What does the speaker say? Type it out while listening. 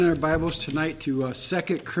In our Bibles tonight to 2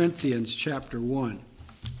 Corinthians chapter 1.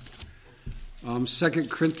 2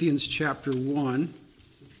 Corinthians chapter 1.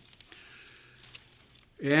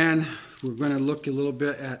 And we're going to look a little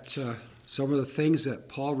bit at some of the things that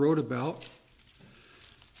Paul wrote about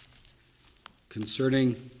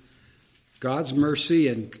concerning God's mercy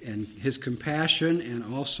and his compassion,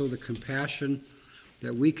 and also the compassion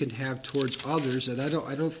that we can have towards others. And I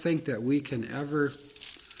don't think that we can ever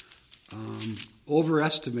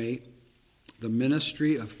overestimate the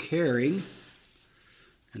ministry of caring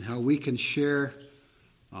and how we can share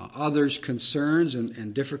others' concerns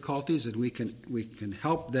and difficulties, and we can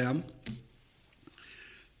help them. The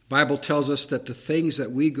Bible tells us that the things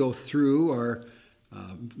that we go through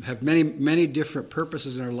have many different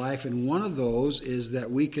purposes in our life, and one of those is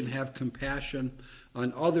that we can have compassion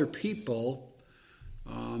on other people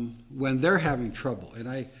when they're having trouble.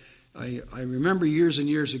 And I remember years and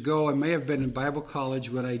years ago, I may have been in Bible college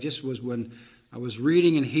when I was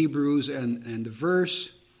reading in Hebrews, and the verse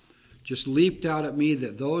just leaped out at me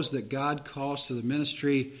that those that God calls to the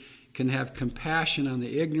ministry can have compassion on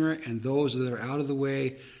the ignorant and those that are out of the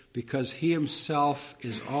way, because he himself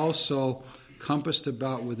is also compassed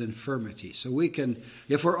about with infirmity. So we can,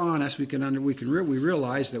 if we're honest, we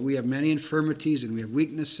realize that we have many infirmities and we have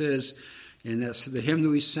weaknesses, and that's the hymn that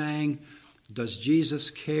we sang, Does Jesus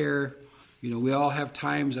Care? We all have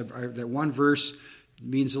times. That one verse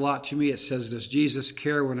means a lot to me. It says, Does Jesus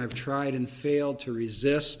care when I've tried and failed to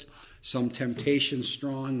resist some temptation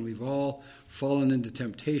strong? We've all fallen into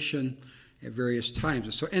temptation at various times.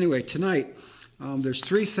 And so anyway, tonight, there's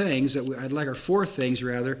four things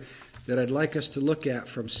that I'd like us to look at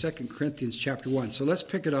from 2 Corinthians chapter 1. So let's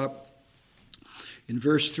pick it up in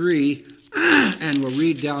verse 3, and we'll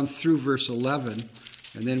read down through verse 11.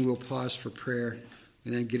 And then we'll pause for prayer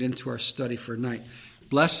and then get into our study for tonight.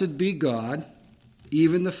 Blessed be God,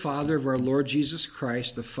 even the Father of our Lord Jesus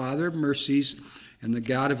Christ, the Father of mercies and the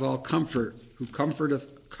God of all comfort, who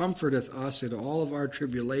comforteth us in all of our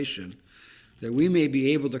tribulation, that we may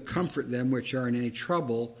be able to comfort them which are in any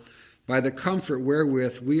trouble by the comfort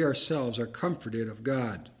wherewith we ourselves are comforted of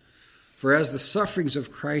God. For as the sufferings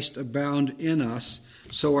of Christ abound in us,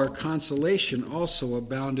 so our consolation also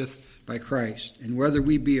aboundeth by Christ. And whether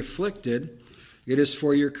we be afflicted, it is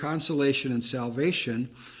for your consolation and salvation,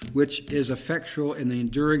 which is effectual in the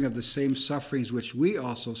enduring of the same sufferings which we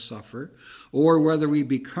also suffer, or whether we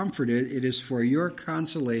be comforted, it is for your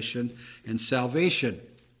consolation and salvation.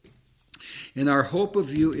 And our hope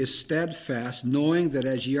of you is steadfast, knowing that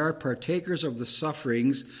as ye are partakers of the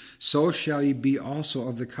sufferings, so shall ye be also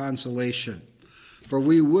of the consolation. For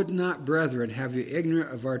we would not, brethren, have you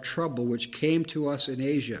ignorant of our trouble which came to us in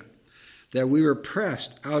Asia, that we were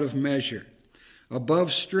pressed out of measure,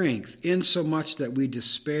 above strength, insomuch that we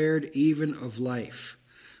despaired even of life.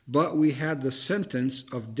 But we had the sentence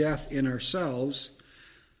of death in ourselves,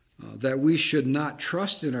 that we should not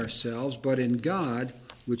trust in ourselves, but in God,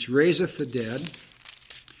 which raiseth the dead,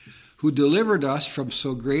 who delivered us from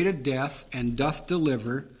so great a death, and doth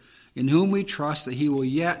deliver, in whom we trust that he will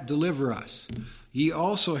yet deliver us. Ye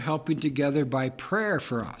also helping together by prayer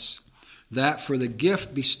for us, that for the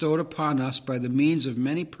gift bestowed upon us by the means of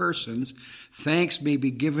many persons, thanks may be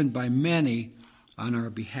given by many on our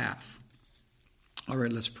behalf. All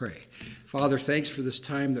right, let's pray. Father, thanks for this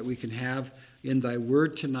time that we can have in thy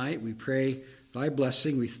word tonight. We pray thy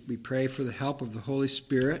blessing. We pray for the help of the Holy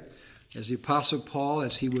Spirit. As the Apostle Paul,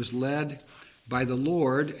 as he was led by the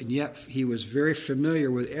Lord, and yet he was very familiar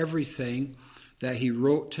with everything that he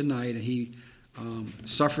wrote tonight, and he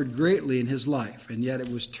suffered greatly in his life, and yet it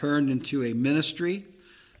was turned into a ministry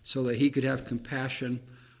so that he could have compassion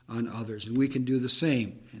on others. And we can do the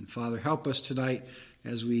same. And Father, help us tonight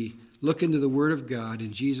as we look into the Word of God.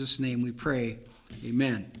 In Jesus' name we pray.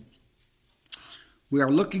 Amen. We are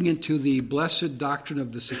looking into the blessed doctrine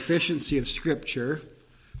of the sufficiency of Scripture.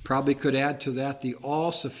 Probably could add to that the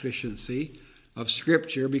all-sufficiency of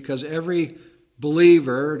Scripture, because every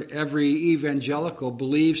believer, every evangelical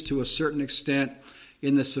believes to a certain extent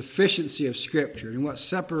in the sufficiency of Scripture. And what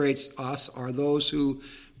separates us are those who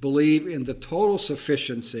believe in the total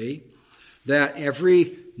sufficiency, that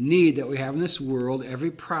every need that we have in this world, every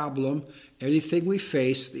problem, anything we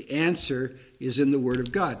face, the answer is in the Word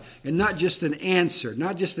of God. And not just an answer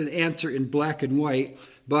in black and white,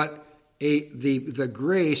 but the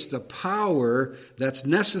grace, the power that's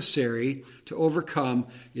necessary to overcome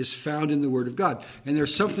is found in the Word of God. And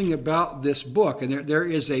there's something about this book, and there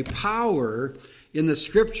is a power in the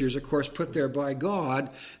Scriptures, of course, put there by God,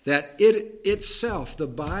 that it itself, the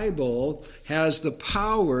Bible, has the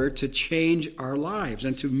power to change our lives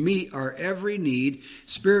and to meet our every need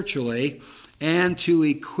spiritually. and to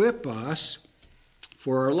equip us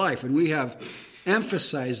for our life. And we have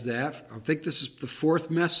emphasized that. I think this is the fourth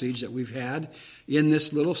message that we've had in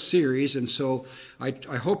this little series. And so I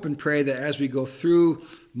hope and pray that as we go through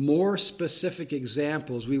more specific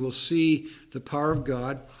examples, we will see the power of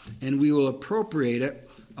God and we will appropriate it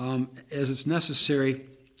as it's necessary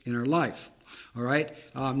in our life. All right?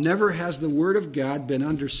 Never has the Word of God been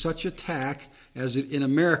under such attack as in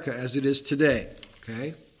America as it is today.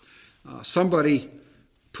 Okay? Somebody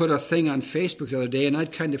put a thing on Facebook the other day, and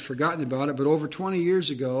I'd kind of forgotten about it, but over 20 years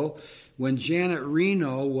ago, when Janet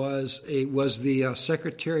Reno was the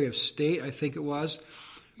Secretary of State, I think it was,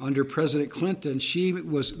 under President Clinton,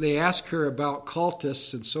 they asked her about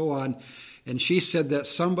cultists and so on, and she said that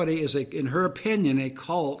somebody is, in her opinion, a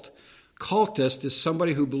cultist is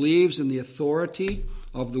somebody who believes in the authority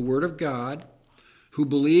of the Word of God, who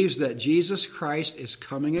believes that Jesus Christ is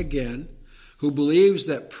coming again, who believes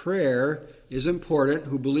that prayer is important,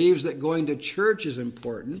 who believes that going to church is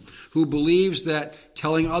important, who believes that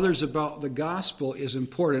telling others about the gospel is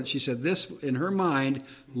important. She said this, in her mind,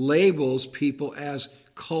 labels people as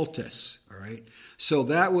cultists. All right? So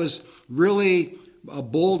that was really a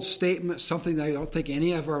bold statement, something that I don't think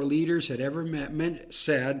any of our leaders had ever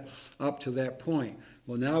said up to that point.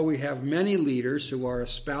 Well, now we have many leaders who are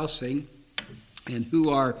espousing and who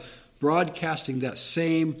are broadcasting that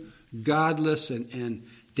same godless and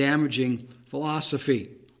damaging philosophy.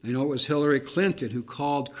 I know it was Hillary Clinton who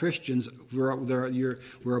called Christians were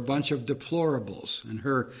a bunch of deplorables, and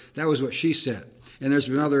that was what she said. And there's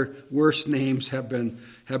been other worse names have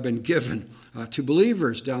been given to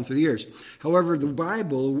believers down through the years. However, the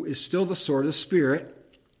Bible is still the sword of the Spirit,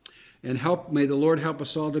 and may the Lord help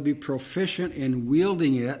us all to be proficient in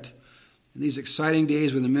wielding it in these exciting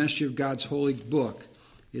days when the ministry of God's holy book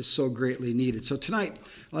is so greatly needed. So tonight,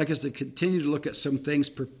 I'd like us to continue to look at some things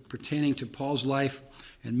pertaining to Paul's life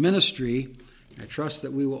and ministry. I trust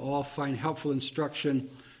that we will all find helpful instruction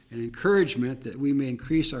and encouragement that we may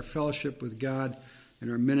increase our fellowship with God and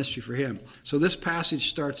our ministry for Him. So this passage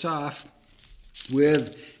starts off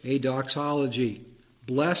with a doxology.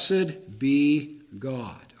 Blessed be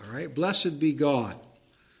God. All right? Blessed be God.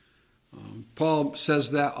 Paul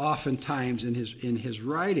says that oftentimes in his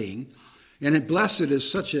writing. And blessed is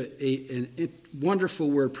such a wonderful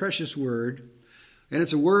word, precious word. And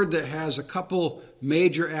it's a word that has a couple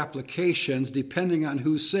major applications depending on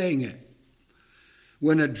who's saying it.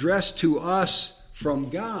 When addressed to us from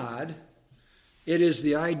God, it is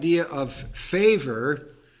the idea of favor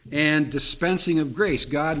and dispensing of grace.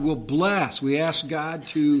 God will bless. We ask God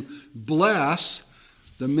to bless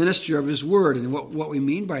the ministry of His word. And what we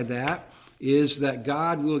mean by that is that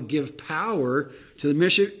God will give power to the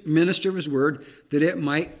ministry of His word that it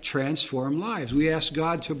might transform lives. We ask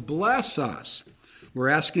God to bless us. We're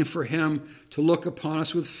asking for Him to look upon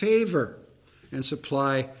us with favor and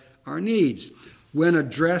supply our needs. When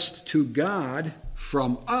addressed to God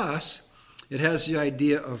from us, it has the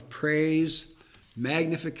idea of praise,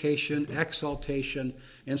 magnification, exaltation.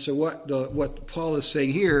 And so what Paul is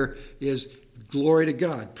saying here is glory to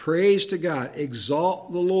God, praise to God,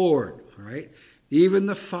 exalt the Lord. All right? Even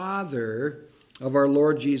the Father of our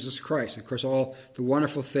Lord Jesus Christ. Of course, all the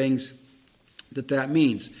wonderful things that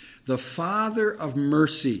means. The Father of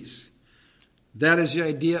mercies. That is the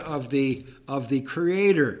idea of the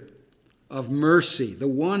Creator of mercy, the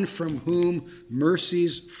one from whom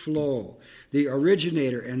mercies flow, the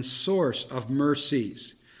originator and source of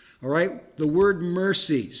mercies. All right? The word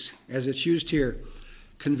mercies, as it's used here,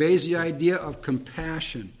 conveys the idea of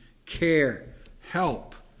compassion, care,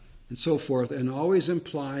 help, and so forth, and always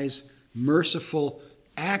implies merciful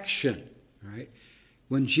action. Right?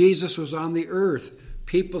 When Jesus was on the earth,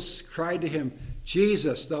 people cried to Him,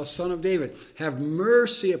 Jesus, thou Son of David, have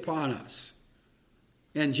mercy upon us.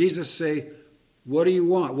 And Jesus say, what do you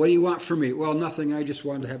want? What do you want from me? Well, nothing, I just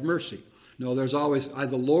wanted to have mercy. No, there's always,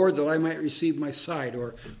 the Lord, that I might receive my sight,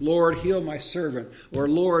 or Lord, heal my servant, or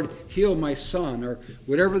Lord, heal my son, or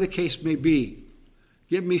whatever the case may be.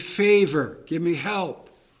 Give me favor, give me help.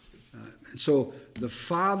 And so the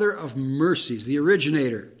Father of mercies, the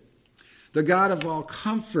originator, the God of all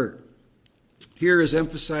comfort. Here is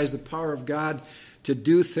emphasized the power of God to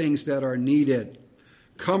do things that are needed.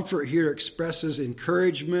 Comfort here expresses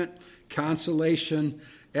encouragement, consolation,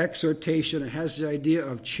 exhortation. It has the idea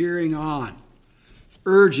of cheering on,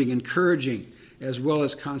 urging, encouraging, as well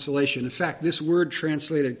as consolation. In fact, this word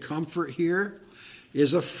translated comfort here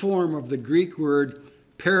is a form of the Greek word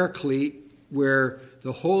paraclete, where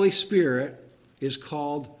the Holy Spirit is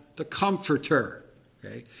called the Comforter.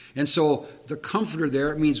 Okay? And so the Comforter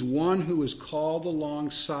there, it means one who is called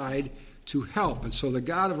alongside to help. And so the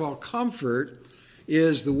God of all comfort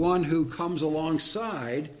is the one who comes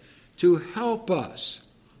alongside to help us.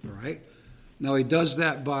 All right? Now, he does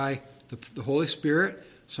that by the Holy Spirit.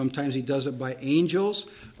 Sometimes he does it by angels.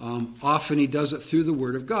 Often he does it through the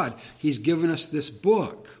Word of God. He's given us this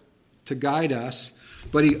book to guide us,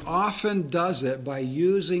 but he often does it by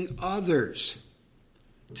using others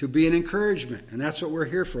to be an encouragement. And that's what we're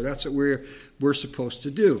here for. That's what we're supposed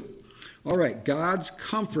to do. All right, God's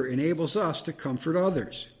comfort enables us to comfort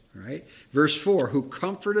others. All right? Verse 4, who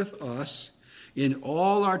comforteth us in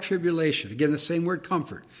all our tribulation. Again, the same word,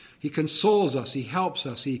 comfort. He consoles us, he helps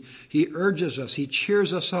us, he urges us, he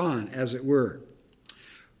cheers us on, as it were.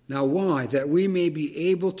 Now why? That we may be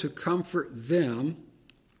able to comfort them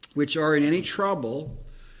which are in any trouble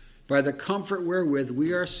by the comfort wherewith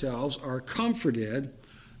we ourselves are comforted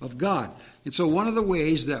of God. And so one of the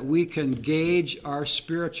ways that we can gauge our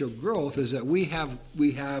spiritual growth is that we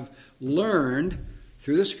have learned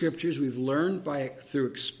through the Scriptures, we've learned through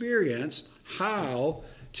experience how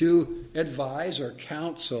to advise or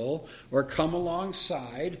counsel or come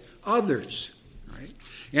alongside others. Right?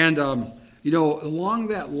 And, along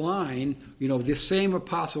that line, the same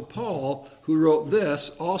Apostle Paul who wrote this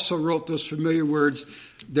also wrote those familiar words,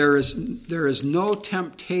 there is no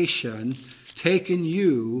temptation taken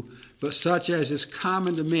you, but such as is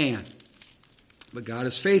common to man. But God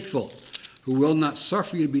is faithful, who will not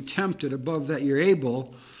suffer you to be tempted above that you're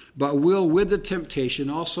able, but will with the temptation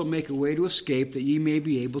also make a way to escape, that ye may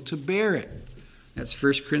be able to bear it. That's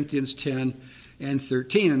 1 Corinthians 10 and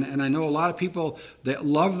 13. And I know a lot of people that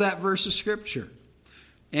love that verse of Scripture.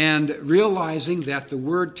 And realizing that the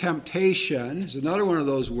word temptation is another one of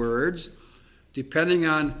those words, depending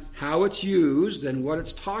on how it's used and what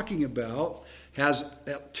it's talking about, has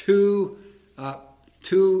two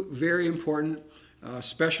very important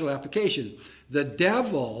special applications. The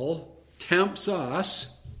devil tempts us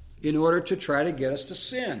in order to try to get us to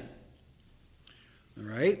sin. All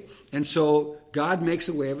right? And so God makes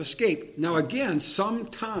a way of escape. Now again,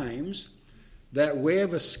 sometimes that way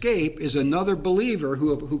of escape is another believer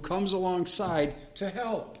who comes alongside to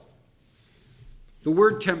help. The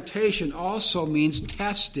word temptation also means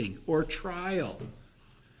testing or trial.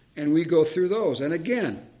 And we go through those. And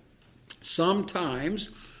again, sometimes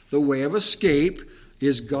the way of escape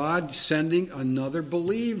is God sending another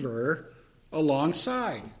believer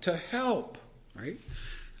alongside to help. Right?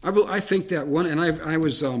 I think that one, and I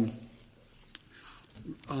was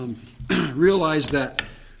realized that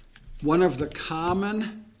one of the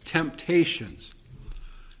common temptations,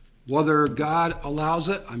 whether God allows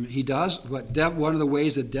it, he does, but one of the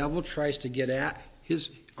ways the devil tries to get at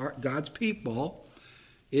God's people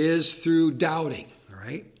is through doubting, all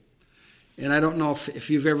right? And I don't know if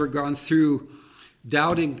you've ever gone through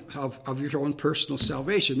doubting of your own personal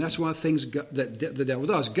salvation. That's one of the things that the devil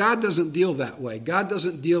does. God doesn't deal that way. God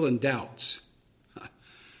doesn't deal in doubts.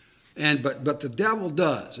 But the devil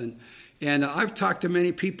does. And I've talked to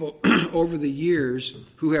many people over the years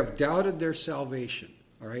who have doubted their salvation.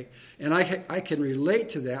 All right? And I can relate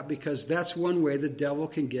to that because that's one way the devil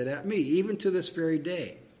can get at me, even to this very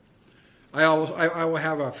day. I will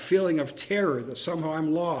have a feeling of terror that somehow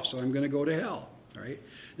I'm lost and I'm going to go to hell. All right?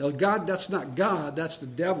 Now, God, that's not God. That's the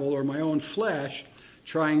devil or my own flesh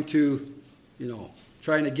trying to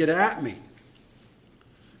get at me.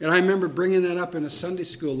 And I remember bringing that up in a Sunday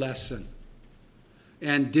school lesson.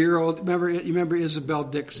 And dear old, you remember Isabel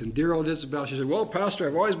Dixon? Dear old Isabel, she said, well, Pastor,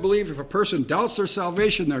 I've always believed if a person doubts their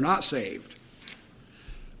salvation, they're not saved.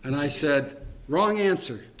 And I said, wrong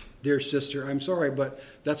answer, dear sister. I'm sorry, but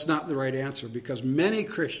that's not the right answer because many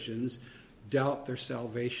Christians doubt their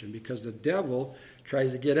salvation because the devil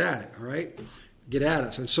tries to get at it, all right? Get at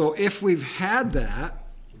us. And so if we've had that,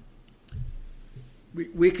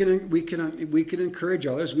 we can encourage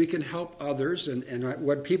others. We can help others. And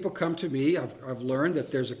when people come to me, I've learned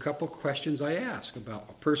that there's a couple questions I ask about.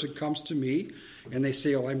 A person comes to me and they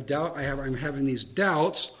say, "Oh, I'm having these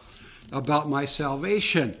doubts about my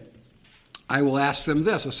salvation." I will ask them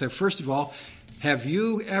this. I'll say, first of all,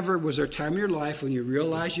 was there a time in your life when you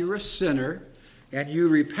realized you were a sinner and you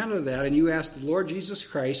repented of that and you asked the Lord Jesus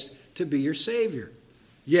Christ to be your Savior?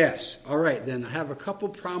 Yes. All right, then I have a couple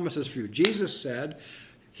promises for you. Jesus said,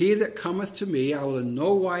 he that cometh to me I will in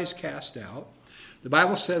no wise cast out. The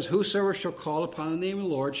Bible says, whosoever shall call upon the name of the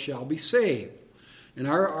Lord shall be saved. And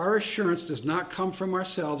our assurance does not come from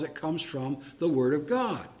ourselves. It comes from the Word of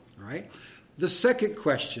God. All right? The second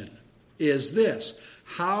question is this.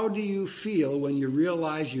 How do you feel when you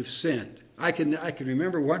realize you've sinned? I can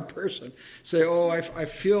remember one person say, "Oh, I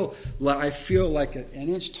feel like an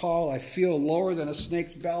inch tall. I feel lower than a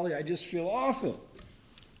snake's belly. I just feel awful."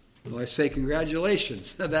 Well, I say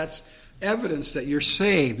congratulations. That's evidence that you're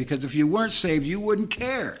saved, because if you weren't saved, you wouldn't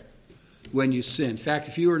care when you sin. In fact,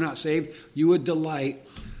 if you were not saved, you would delight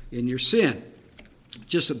in your sin.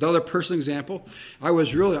 Just another personal example. I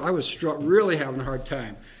was really having a hard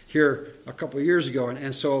time here a couple of years ago,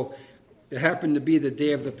 and so it happened to be the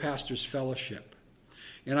day of the pastor's fellowship.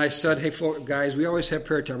 And I said, hey, guys, we always have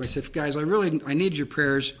prayer time. I said, guys, I need your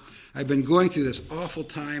prayers. I've been going through this awful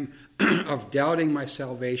time of doubting my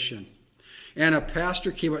salvation. And a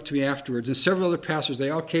pastor came up to me afterwards, and several other pastors, they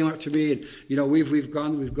all came up to me, and we've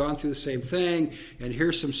gone through the same thing, and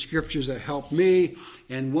here's some scriptures that helped me.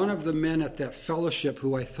 And one of the men at that fellowship,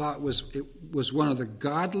 who I thought was one of the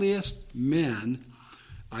godliest men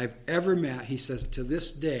I've ever met, he says, to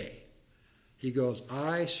this day, he goes,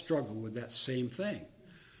 I struggle with that same thing.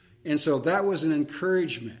 And so that was an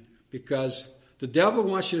encouragement, because the devil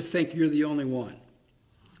wants you to think you're the only one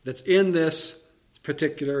that's in this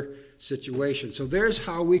particular situation. So there's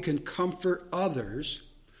how we can comfort others.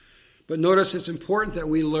 But notice it's important that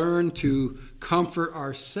we learn to comfort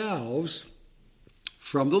ourselves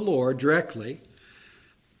from the Lord directly.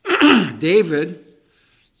 David,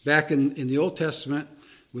 back in the Old Testament,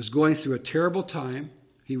 was going through a terrible time.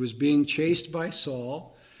 He was being chased by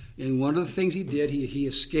Saul. And one of the things he did, he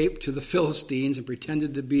escaped to the Philistines and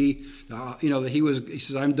pretended to be, that he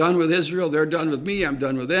says, I'm done with Israel. They're done with me. I'm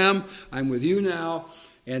done with them. I'm with you now.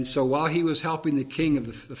 And so while he was helping the king of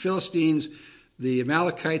the Philistines, the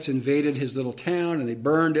Amalekites invaded his little town, and they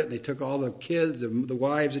burned it. And they took all the kids, the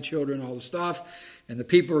wives, the children, all the stuff. And the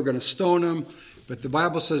people were going to stone him. But the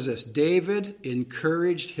Bible says this, David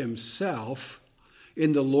encouraged himself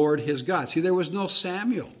in the Lord his God. See, there was no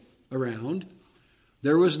Samuel around.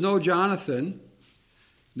 There was no Jonathan.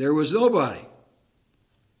 There was nobody.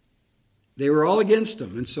 They were all against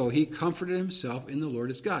him. And so he comforted himself in the Lord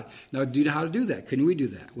his God. Now, do you know how to do that? Can we do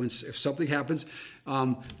that? If something happens,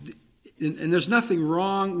 and there's nothing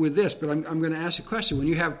wrong with this, but I'm going to ask you a question. When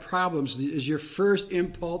you have problems, is your first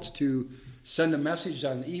impulse to send a message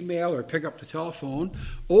on email or pick up the telephone,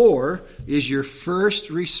 or is your first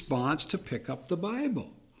response to pick up the Bible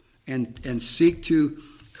and seek to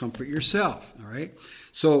comfort yourself? All right.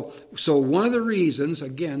 So one of the reasons,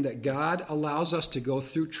 again, that God allows us to go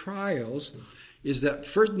through trials is that,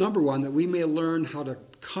 first, number one, that we may learn how to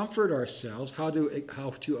comfort ourselves, how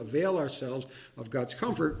to avail ourselves of God's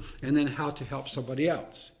comfort, and then how to help somebody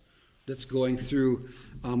else that's going through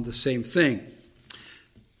the same thing.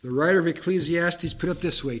 The writer of Ecclesiastes put it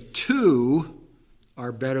this way: two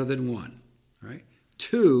are better than one. Right?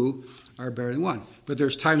 Two are better than one. But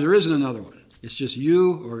there's times there isn't another one. It's just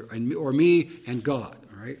you or me and God.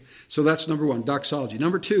 All right. So that's number one, doxology.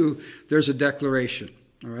 Number two, there's a declaration.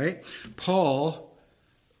 All right. Paul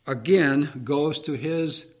again goes up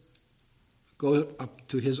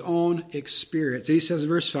to his own experience. He says in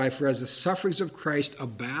verse 5, "For as the sufferings of Christ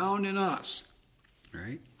abound in us," all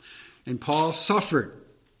right, and Paul suffered.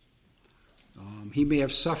 He may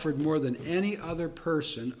have suffered more than any other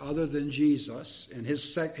person other than Jesus, and his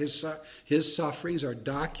sufferings are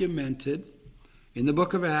documented in the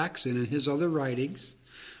book of Acts and in his other writings.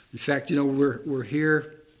 In fact, we're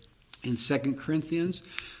here in 2 Corinthians.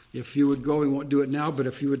 If you would go, we won't do it now, but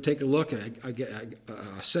if you would take a look at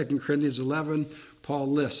 2 Corinthians 11,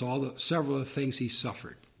 Paul lists several of the things he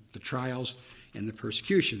suffered, the trials and the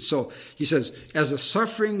persecution. So he says, as the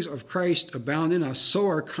sufferings of Christ abound in us, so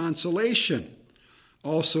our consolation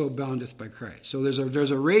also aboundeth by Christ. So there's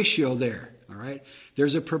a ratio there, all right?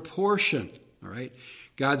 There's a proportion, all right?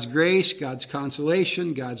 God's grace, God's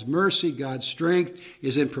consolation, God's mercy, God's strength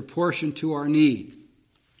is in proportion to our need.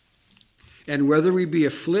 And whether we be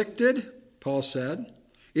afflicted, Paul said,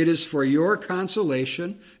 it is for your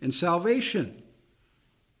consolation and salvation,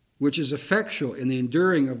 which is effectual in the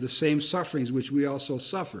enduring of the same sufferings which we also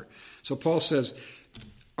suffer. So Paul says,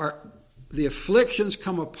 the afflictions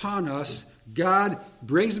come upon us, God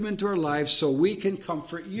brings them into our lives so we can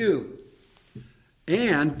comfort you.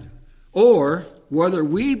 Or whether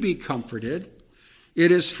we be comforted,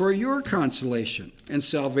 it is for your consolation and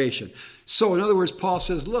salvation. So in other words, Paul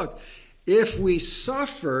says, look, if we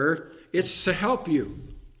suffer, it's to help you.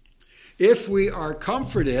 If we are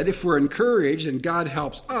comforted, if we're encouraged and God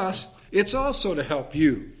helps us, it's also to help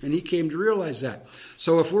you. And he came to realize that.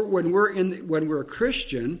 So when we're a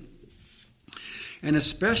Christian, and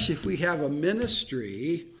especially if we have a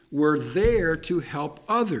ministry, we're there to help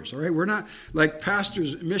others. All right, we're not like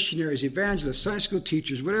pastors, missionaries, evangelists, Sunday school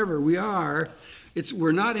teachers, whatever we are.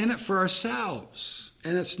 We're not in it for ourselves,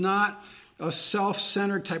 and it's not a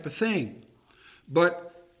self-centered type of thing.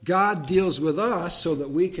 But God deals with us so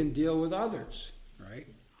that we can deal with others. Right?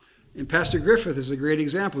 And Pastor Griffith is a great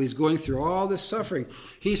example. He's going through all this suffering.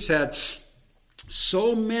 He's had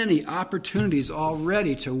so many opportunities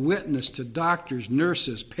already to witness to doctors,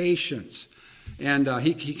 nurses, patients, and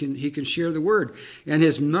he can share the word. And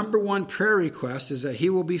his number one prayer request is that he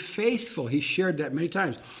will be faithful. He shared that many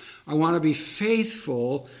times. I want to be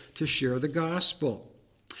faithful to share the gospel.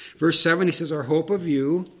 Verse 7, he says, our hope of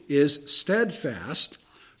you is steadfast,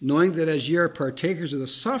 knowing that as ye are partakers of the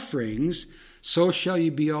sufferings, so shall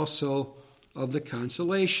you be also of the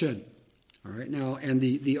consolation. All right, now, and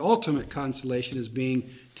the ultimate consolation is being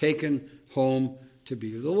taken home to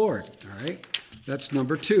be with the Lord. All right, that's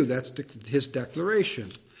number 2. That's his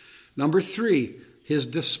declaration. Number 3, his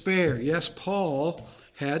despair. Yes, Paul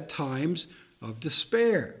had times of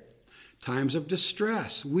despair, times of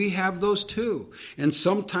distress. We have those too. And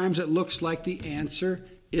sometimes it looks like the answer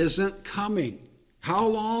isn't coming. How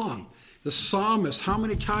long? The psalmist, how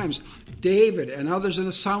many times? David and others in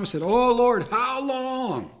the psalmist said, oh Lord, how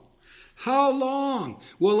long? How long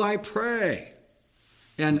will I pray?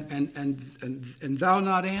 And thou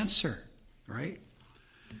not answer, right?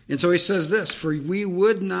 And so he says this, for we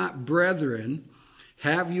would not, brethren,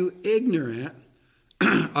 have you ignorant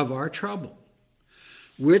of our trouble,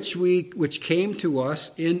 which came to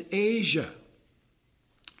us in Asia.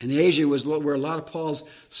 And Asia was where a lot of Paul's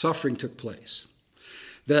suffering took place.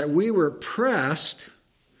 That we were pressed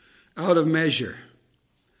out of measure.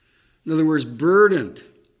 In other words, burdened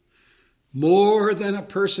more than a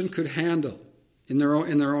person could handle in their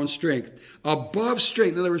own strength. Above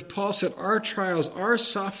strength. In other words, Paul said our trials, our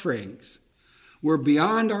sufferings were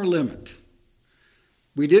beyond our limit.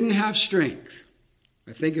 We didn't have strength.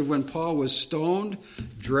 I think of when Paul was stoned,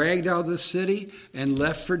 dragged out of the city, and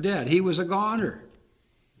left for dead. He was a goner,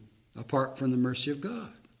 apart from the mercy of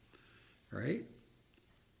God. Right?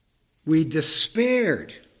 We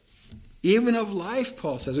despaired, even of life,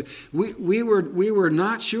 Paul says. We were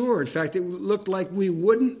not sure. In fact, it looked like we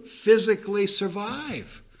wouldn't physically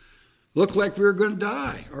survive. Looked like we were going to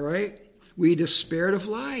die, all right? We despaired of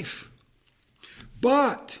life.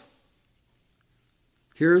 But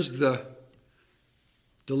here's the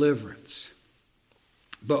deliverance.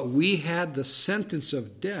 But we had the sentence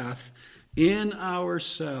of death in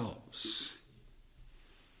ourselves.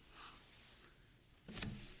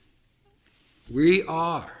 We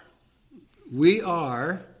are,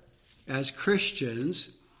 as Christians,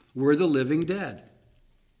 we're the living dead.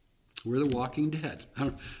 We're the walking dead.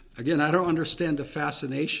 I don't understand the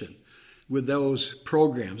fascination with those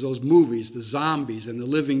programs, those movies, the zombies and the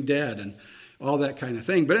living dead and all that kind of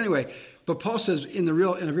thing. But anyway, Paul says in a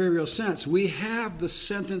very real sense, we have the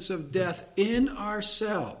sentence of death in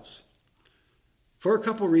ourselves for a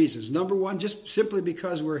couple reasons. Number one, just simply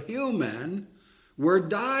because we're human, we're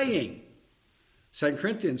dying. 2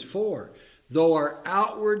 Corinthians 4, though our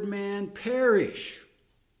outward man perish.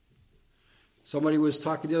 Somebody was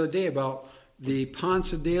talking the other day about the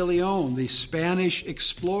Ponce de Leon, the Spanish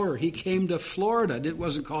explorer. He came to Florida. It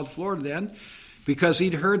wasn't called Florida then, because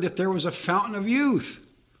he'd heard that there was a fountain of youth.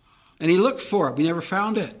 And he looked for it, but he never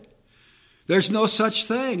found it. There's no such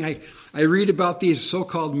thing. I read about these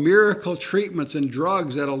so-called miracle treatments and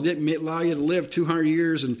drugs that'll allow you to live 200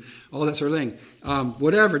 years and all that sort of thing.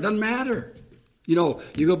 Whatever, it doesn't matter. You know,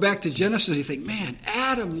 you go back to Genesis, you think, man,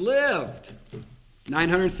 Adam lived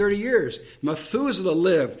 930 years. Methuselah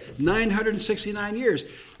lived 969 years.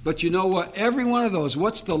 But you know what? Every one of those,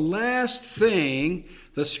 what's the last thing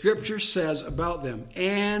the Scripture says about them?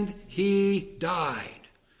 And he died.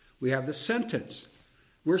 We have the sentence.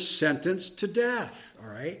 We're sentenced to death, all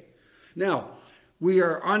right? Now, we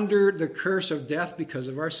are under the curse of death because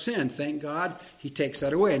of our sin. Thank God he takes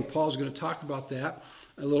that away. And Paul's going to talk about that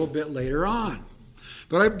a little bit later on.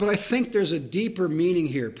 But I think there's a deeper meaning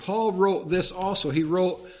here. Paul wrote this also. He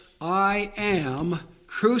wrote, I am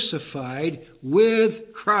crucified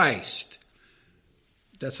with Christ.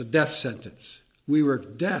 That's a death sentence. We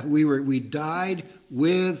died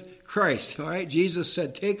with Christ. All right? Jesus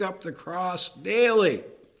said, take up the cross daily.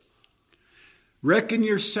 Reckon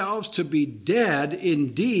yourselves to be dead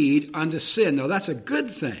indeed unto sin. Now that's a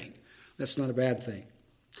good thing. That's not a bad thing.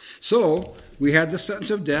 So, we had the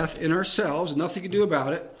sentence of death in ourselves, nothing to do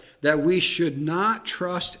about it, that we should not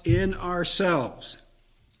trust in ourselves.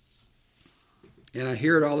 And I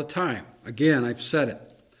hear it all the time. Again, I've said it.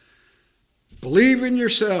 Believe in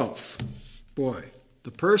yourself. Boy,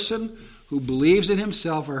 the person who believes in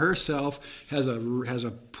himself or herself has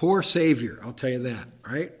a poor Savior, I'll tell you that,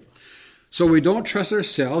 right? So we don't trust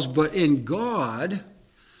ourselves, but in God,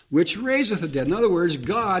 which raiseth the dead. In other words,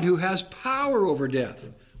 God who has power over death.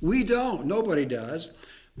 We don't. Nobody does.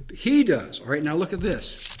 He does. All right, now look at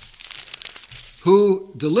this.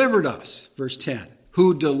 who delivered us, verse 10,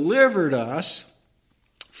 who delivered us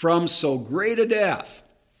from so great a death.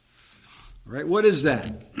 All right, what is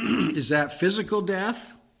that? Is that physical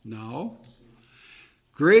death? No.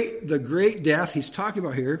 The great death he's talking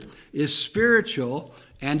about here is spiritual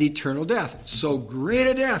and eternal death. So great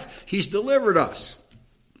a death, he's delivered us.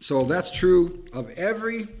 So that's true of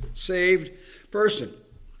every saved person.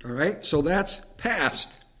 All right, so that's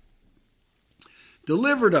past.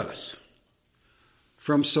 Delivered us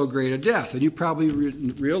from so great a death. And you probably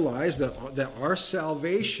realize that our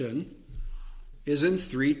salvation is in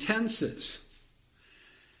 3 tenses.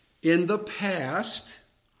 In the past,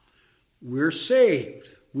 we're saved.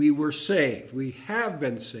 We were saved. We have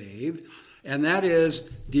been saved. And that is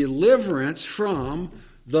deliverance from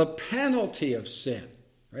the penalty of sin.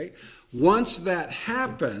 Right? Once that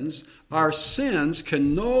happens, our sins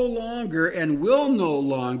can no longer and will no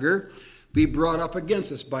longer be brought up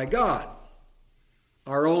against us by God.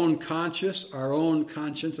 Our own conscience, our own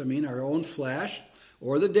flesh,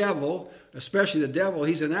 or the devil, especially the devil,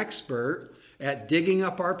 he's an expert at digging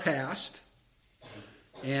up our past.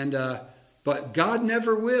 But God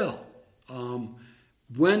never will.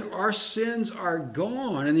 When our sins are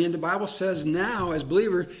gone, and the Bible says now, as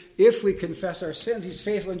believers, if we confess our sins, he's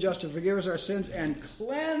faithful and just to forgive us our sins and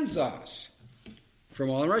cleanse us from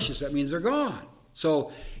all unrighteousness. That means they're gone.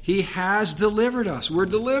 So he has delivered us. We're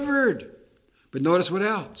delivered. But notice what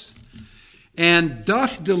else. And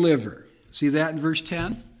doth deliver. See that in verse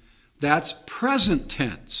 10? That's present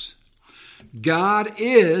tense. God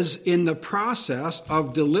is in the process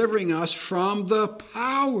of delivering us from the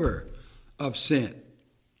power of sin.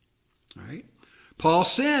 All right? Paul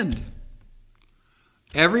sinned.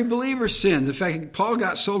 Every believer sins. In fact, Paul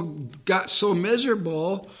got so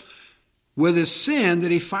miserable with his sin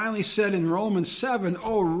that he finally said in Romans 7,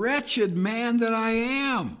 "Oh, wretched man that I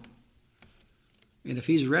am." And if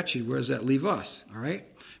he's wretched, where does that leave us? All right?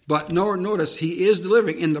 But notice, he is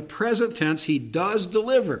delivering. In the present tense, he does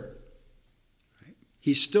deliver. Right?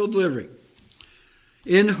 He's still delivering.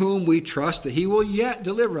 In whom we trust that he will yet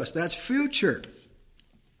deliver us. That's future.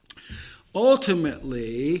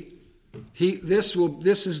 Ultimately, this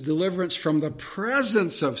is deliverance from the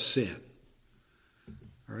presence of sin.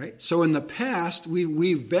 All right? So in the past,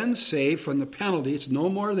 we've been saved from the penalty. It's no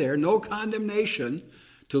more there. No condemnation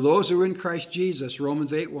to those who are in Christ Jesus,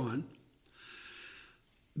 Romans 8:1.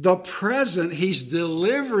 The present, he's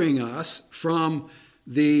delivering us from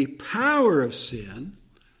the power of sin,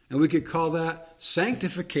 and we could call that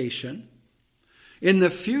sanctification. In the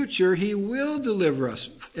future, he will deliver us.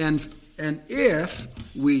 And if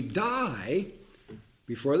we die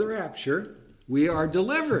before the rapture, we are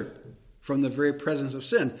delivered from the very presence of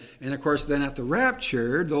sin. And of course, then at the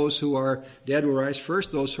rapture, those who are dead will rise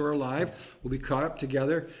first. Those who are alive will be caught up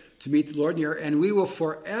together to meet the Lord in the air. And we will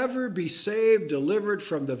forever be saved, delivered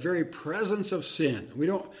from the very presence of sin. I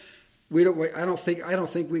don't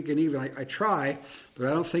think we can even, I try, but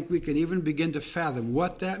I don't think we can even begin to fathom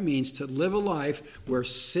what that means to live a life where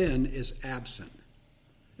sin is absent.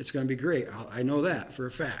 It's going to be great. I know that for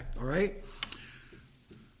a fact. All right?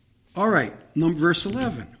 All right. Verse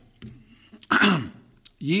 11.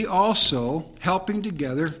 Ye also helping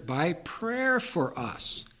together by prayer for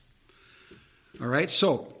us. All right?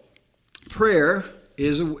 So, prayer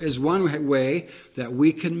is one way that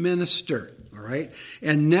we can minister. All right?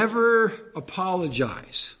 And never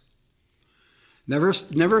apologize.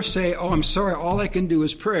 Never say, "Oh, I'm sorry, all I can do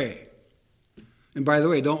is pray." And by the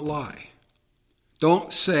way, don't lie.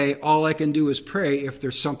 Don't say, "All I can do is pray," if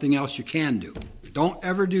there's something else you can do. Don't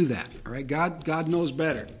ever do that. All right? God knows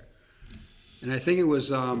better. And I think it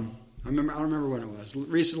was, I don't remember when it was.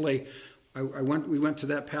 Recently, we went to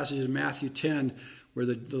that passage in Matthew 10 where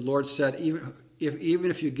the Lord said,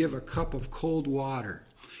 even if you give a cup of cold water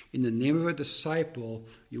in the name of a disciple,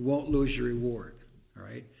 you won't lose your reward. All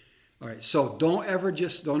right? All right. So don't ever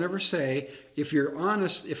say, if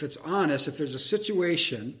there's a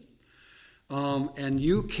situation and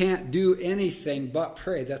you can't do anything but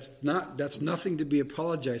pray, that's nothing to be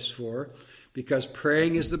apologized for, because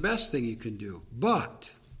praying is the best thing you can do.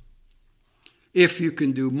 But if you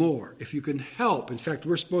can do more, if you can help, in fact,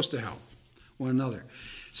 we're supposed to help one another.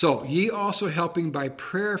 So, ye also helping by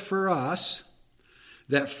prayer for us,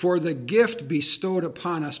 that for the gift bestowed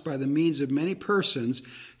upon us by the means of many persons,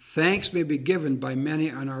 thanks may be given by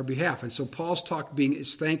many on our behalf. And so Paul's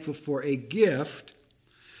is thankful for a gift.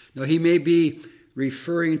 Now, he may be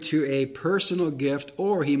referring to a personal gift,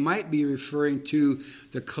 or he might be referring to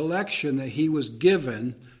the collection that he was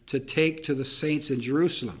given to take to the saints in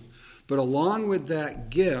Jerusalem. But along with that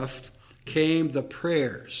gift came the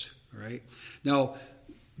prayers, right? Now,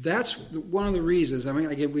 that's one of the reasons. I mean,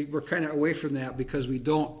 again, we're kind of away from that because we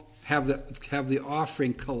don't have the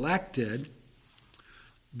offering collected.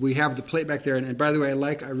 We have the plate back there, and by the way,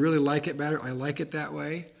 I really like it better. I like it that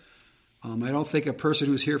way. I don't think a person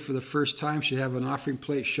who's here for the first time should have an offering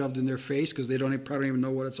plate shoved in their face because they probably don't even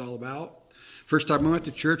know what it's all about. First time I went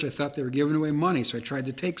to church, I thought they were giving away money, so I tried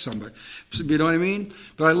to take some. But you know what I mean?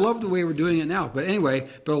 But I love the way we're doing it now. But anyway,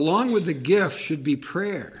 along with the gift should be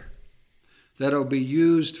prayer that will be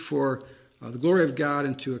used for the glory of God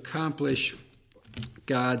and to accomplish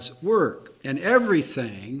God's work. And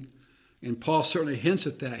everything, and Paul certainly hints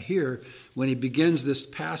at that here when he begins this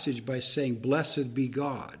passage by saying, "Blessed be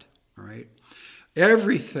God." All right?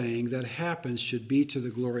 Everything that happens should be to the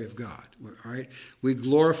glory of God. All right? We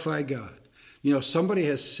glorify God. You know, somebody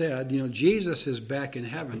has said, Jesus is back in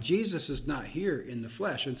heaven. Jesus is not here in the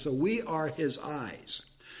flesh. And so we are his eyes.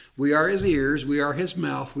 We are his ears. We are his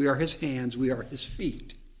mouth. We are his hands. We are his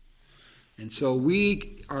feet. And so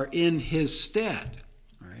we are in his stead.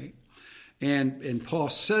 All right? And Paul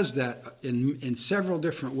says that in several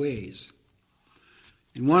different ways.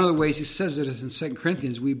 And one of the ways he says it is in 2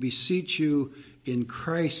 Corinthians, we beseech you in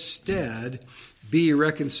Christ's stead, be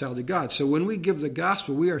reconciled to God. So when we give the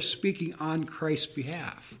gospel, we are speaking on Christ's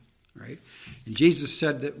behalf, right? And Jesus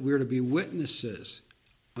said that we're to be witnesses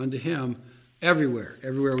unto him everywhere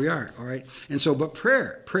we are, all right? And so, but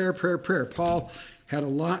prayer. Paul had a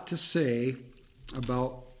lot to say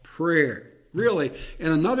about prayer, really.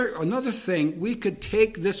 And another thing, we could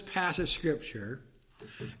take this passage of Scripture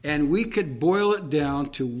and we could boil it down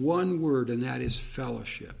to one word, and that is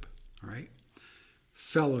fellowship, all right?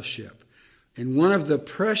 Fellowship. And one of the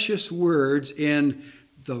precious words in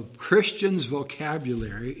the Christian's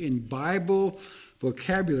vocabulary, in Bible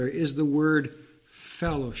vocabulary, is the word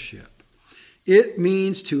fellowship. It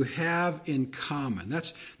means to have in common.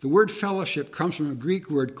 That's the word fellowship comes from a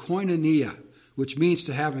Greek word koinonia, which means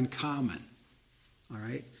to have in common. All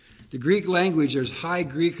right? The Greek language, there's High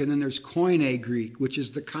Greek and then there's Koine Greek, which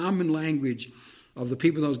is the common language of the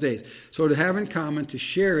people in those days. So to have in common, to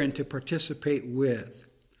share in, to participate with.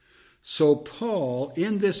 So Paul,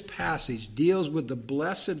 in this passage, deals with the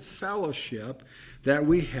blessed fellowship that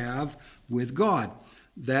we have with God.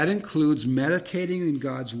 That includes meditating in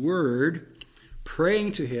God's Word,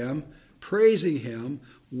 praying to him, praising him,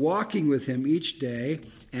 walking with him each day,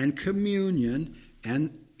 and communion,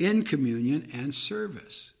 and in communion and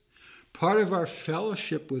service. Part of our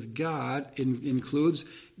fellowship with God includes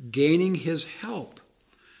gaining his help,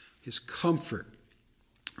 his comfort,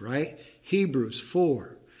 right? Hebrews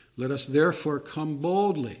 4. Let us therefore come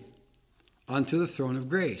boldly unto the throne of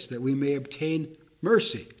grace, that we may obtain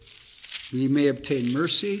mercy. We may obtain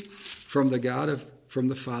mercy from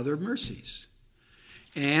the Father of mercies,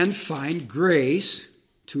 and find grace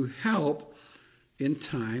to help in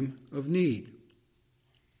time of need.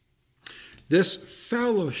 This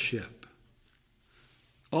fellowship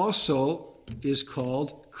also is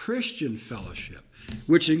called Christian fellowship,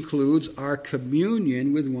 which includes our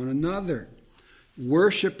communion with one another.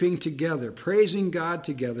 Worshiping together, praising God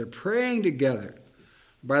together, praying together.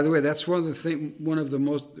 By the way, that's one of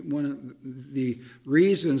the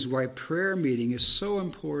reasons why prayer meeting is so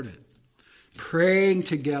important. Praying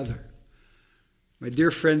together. My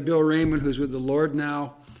dear friend Bill Raymond, who's with the Lord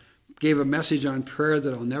now, gave a message on prayer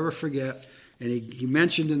that I'll never forget, and he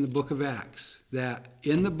mentioned in the book of Acts that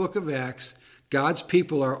in the book of Acts, God's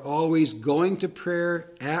people are always going to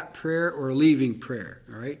prayer, at prayer, or leaving prayer,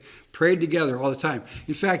 all right? Prayed together all the time.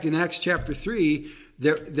 In fact, in Acts chapter 3,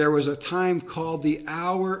 there was a time called the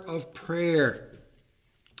hour of prayer.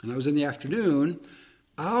 And that was in the afternoon.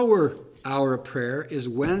 Our hour of prayer is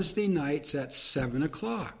Wednesday nights at 7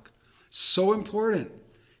 o'clock. So important.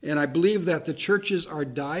 And I believe that the churches are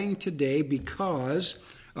dying today because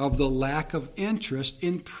of the lack of interest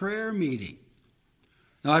in prayer meeting.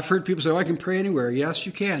 Now, I've heard people say, I can pray anywhere. Yes,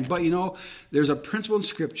 you can. But, there's a principle in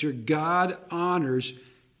Scripture. God honors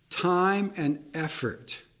time and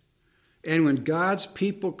effort. And when God's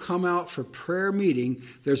people come out for prayer meeting,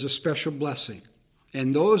 there's a special blessing.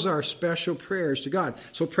 And those are special prayers to God.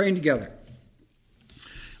 So praying together.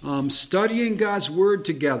 Studying God's Word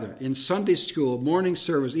together in Sunday school, morning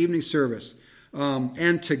service, evening service.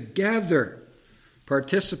 And together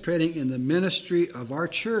participating in the ministry of our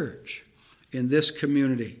church in this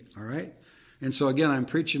community, all right? And so again, I'm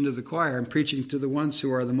preaching to the choir. I'm preaching to the ones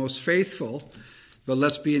who are the most faithful, but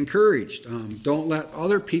let's be encouraged. Don't let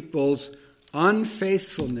other people's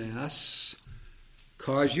unfaithfulness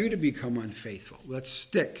cause you to become unfaithful. Let's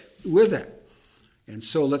stick with it. And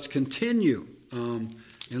so let's continue and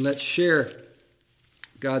let's share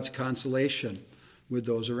God's consolation with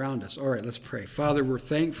those around us. All right, let's pray. Father, we're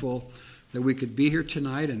thankful that we could be here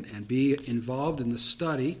tonight and be involved in the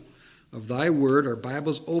study of thy word. Our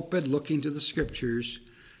Bible's open, looking to the scriptures,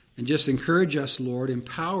 and just encourage us, Lord,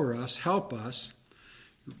 empower us, help us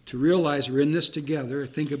to realize we're in this together.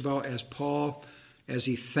 Think about as Paul, as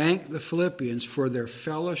he thanked the Philippians for their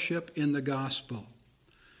fellowship in the gospel.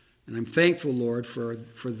 And I'm thankful, Lord, for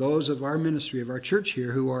those of our ministry, of our church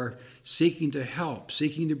here, who are seeking to help,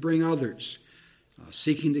 seeking to bring others,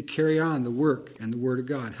 seeking to carry on the work and the Word of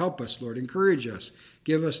God. Help us, Lord. Encourage us.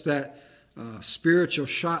 Give us that spiritual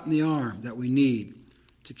shot in the arm that we need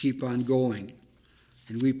to keep on going.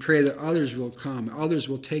 And we pray that others will come, others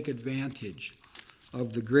will take advantage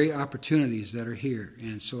of the great opportunities that are here.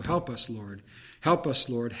 And so help us, Lord. Help us,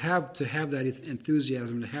 Lord, to have that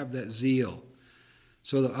enthusiasm, to have that zeal,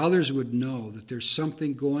 so that others would know that there's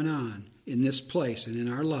something going on in this place and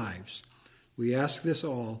in our lives. We ask this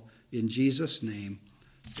all in Jesus' name.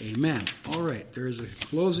 Amen. All right, there is a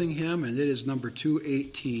closing hymn, and it is number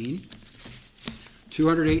 218.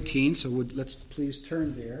 218, so let's please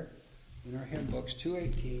turn there in our hymn books.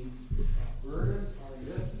 218. Burdens are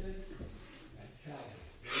lifted at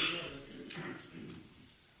Calvary.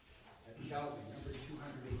 At Calvary, number 218.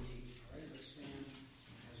 All right, let's stand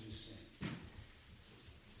as we sing.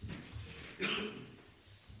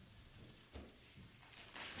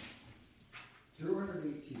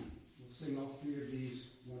 218. We'll sing all three of these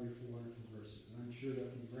wonderful, wonderful verses. And I'm sure that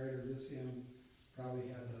the writer of this hymn probably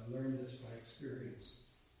had learned this by experience.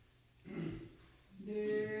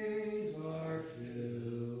 Days are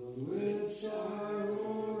filled with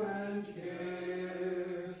sorrow and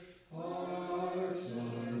care. Hearts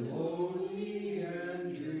are lonely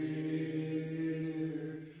and drear.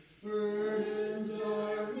 Burdens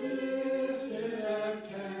are lifted at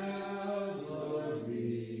Calvary.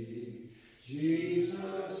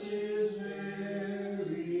 Jesus is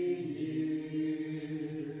very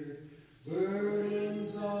near.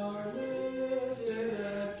 Burdens are lifted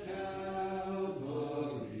at Calvary.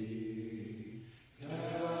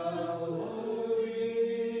 Calvary,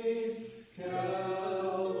 Calvary.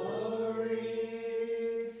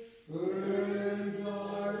 Burdens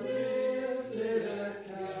are lifted at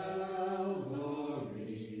Calvary.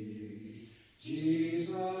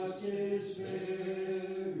 Jesus is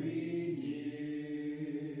very near.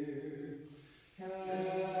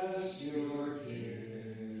 Cast your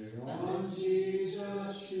care on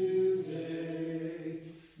Jesus today.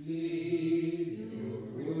 Leave your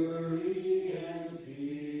worry and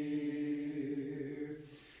fear.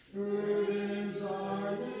 Burdens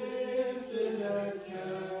are lifted at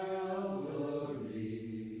Calvary.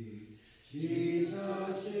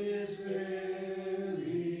 Jesus is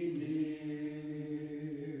very near.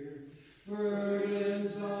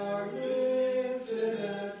 Burdens are lifted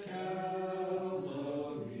at Calvary.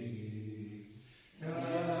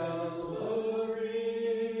 Calvary,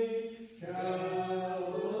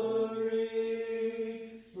 Calvary.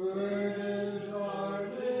 Burdens are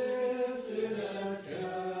lifted at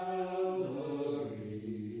Calvary.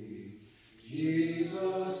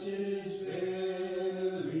 Jesus is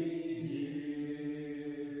very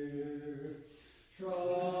near.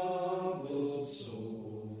 Troubled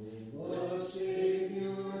soul, the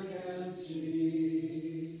Savior can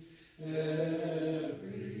see.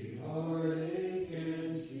 Every heartache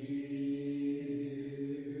and tear.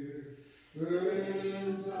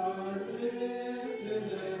 Burdens are lifted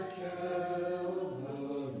at Calvary.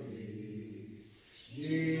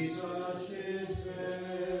 Jesus is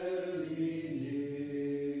very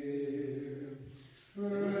near.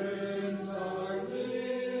 Burdens are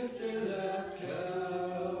lifted at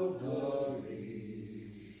Calvary.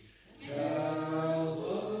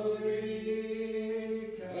 Calvary,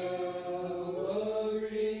 Calvary.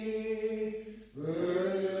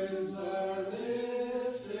 Burdens are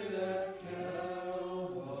lifted at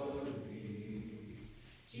Calvary.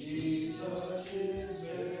 Jesus is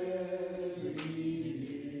very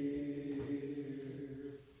near.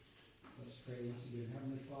 Let's pray once again.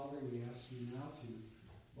 Heavenly Father, we ask you now to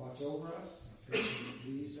watch over us. I pray that you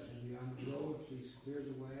please, that will be on the road, please clear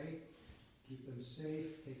the way. Keep them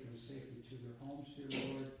safe. Take them safely to their homes, dear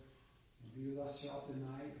Lord. And be with us throughout the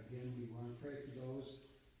night. Again, we want to pray for those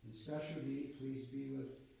in special need. Please be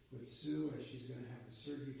with Sue as she's going to have the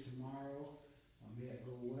surgery tomorrow. May it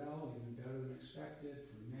go well, even better than expected.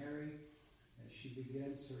 For Mary, as she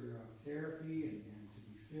begins her therapy and to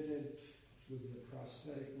be fitted with the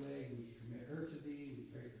prosthetic leg, we commit her to thee. We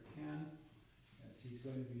pray for Ken as he's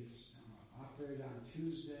going to be operated on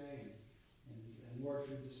Tuesday. And Lord,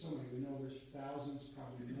 for so many, we know there's thousands,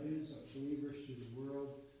 probably millions of believers through the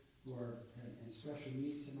world who are in special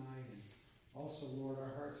need tonight. Also, Lord,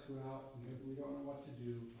 our hearts go out. We don't know what to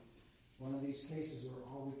do. One of these cases where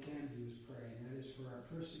all we can do is pray, and that is for our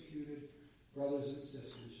persecuted brothers and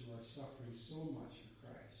sisters who are suffering so much for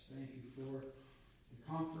Christ. Thank you for the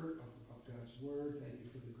comfort of God's word. Thank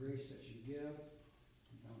you for the grace that you give.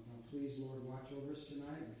 Now, please, Lord, watch over us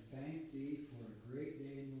tonight. We thank thee for a great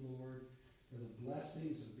day in the Lord, for the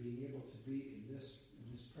blessings of being able to be in this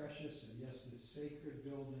precious and, yes, this sacred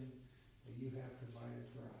building that you have provided